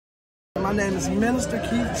My name is Minister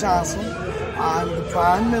Keith Johnson. I'm the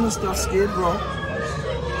Prime Minister of Skid Row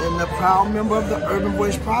and a proud member of the Urban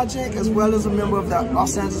Voice Project, as well as a member of the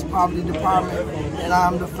Los Angeles Poverty Department, and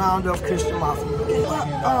I'm the founder of Christian Mafia.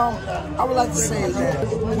 I would like to say that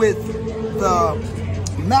with the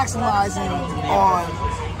maximizing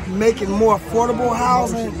on making more affordable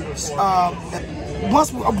housing,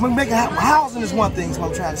 once we're making housing is one thing, is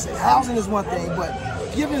what I'm trying to say. Housing is one thing, but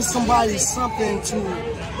giving somebody something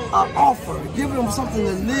to offer, giving them something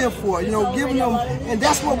to live for, you know, giving them, and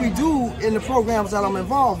that's what we do in the programs that I'm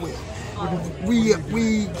involved with. We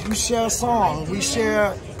share songs, we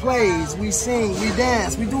share plays, we sing, we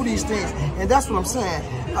dance, we do these things, and that's what I'm saying.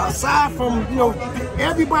 Aside from, you know,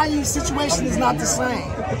 everybody's situation is not the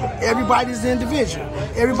same. Everybody's individual.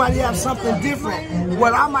 Everybody has something different.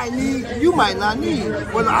 What I might need, you might not need.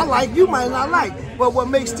 What I like, you might not like. But what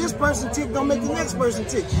makes this person tick don't make the next person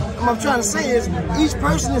tick. What I'm trying to say is each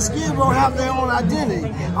person in Skid Row have their own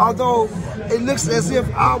identity. Although it looks as if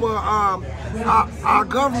our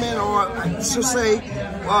government, or I should say,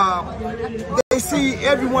 they see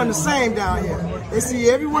everyone the same down here. They see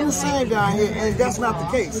everyone the same down here, and that's not the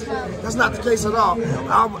case. That's not the case at all.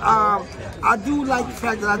 I do like the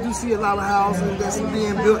fact that I do see a lot of housing that's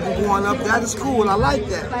being built and going up. That is cool. I like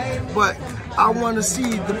that. But I want to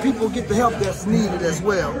see the people get the help that's needed as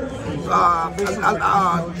well. On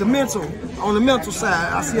the mental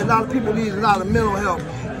side, I see a lot of people need a lot of mental help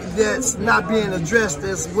that's not being addressed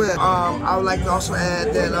as well. I would like to also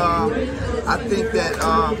add that I think that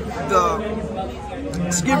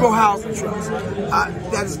the Skid Row Housing Trust,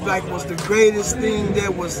 that is like was the greatest thing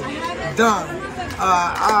that was done.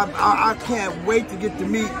 I can't wait to get to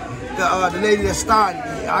meet the lady that started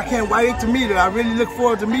it. I can't wait to meet her. I really look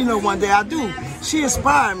forward to meeting her one day. I do. She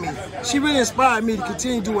inspired me. She really inspired me to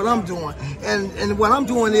continue to do what I'm doing. And what I'm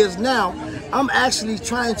doing is now, I'm actually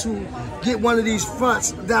trying to get one of these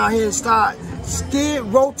fronts down here and start Skid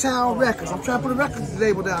Row Town Records. I'm trying to put a record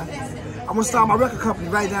label down here. I'm going to start my record company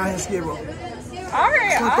right down here in Skid Row. All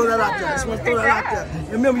right, just want to throw that out there. Just want to throw that out there.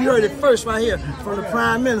 And remember, you heard it first right here from the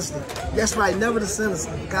Prime Minister. That's right, never the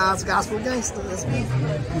sinister. God's gospel gangster. That's me.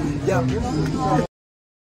 Yep.